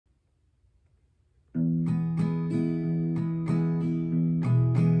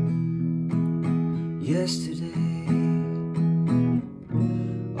yesterday.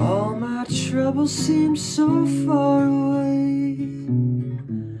 All my troubles seem so far away.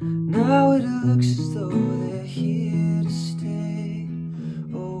 Now it looks as though they're here to stay.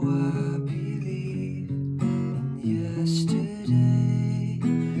 Oh, I believe in yesterday.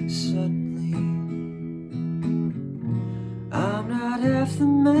 Suddenly, I'm not half the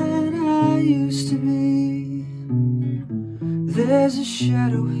man I used to be. There's a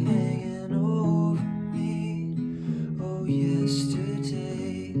shadow hanging over me. Oh,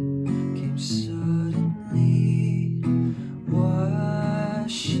 yesterday came suddenly. Why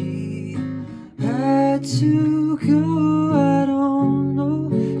she had to go, I don't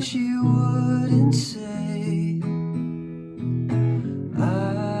know. She wouldn't say.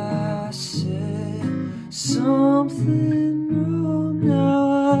 I said something wrong.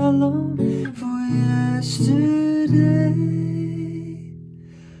 Now I long for yesterday.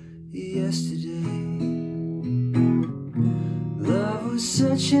 Yesterday, love was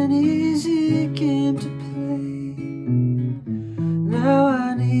such an easy game to play. Now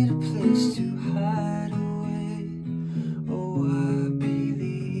I need a place to hide away. Oh, I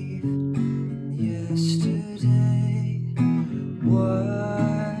believe in yesterday.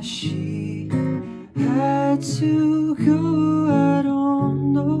 Why she had to go, I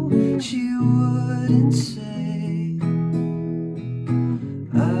don't know. She wouldn't say.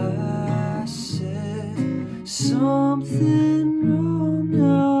 I said something wrong.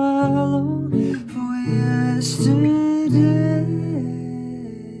 Now I long for yesterday.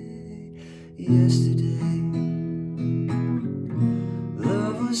 Yesterday,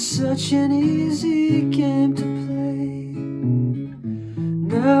 love was such an easy game to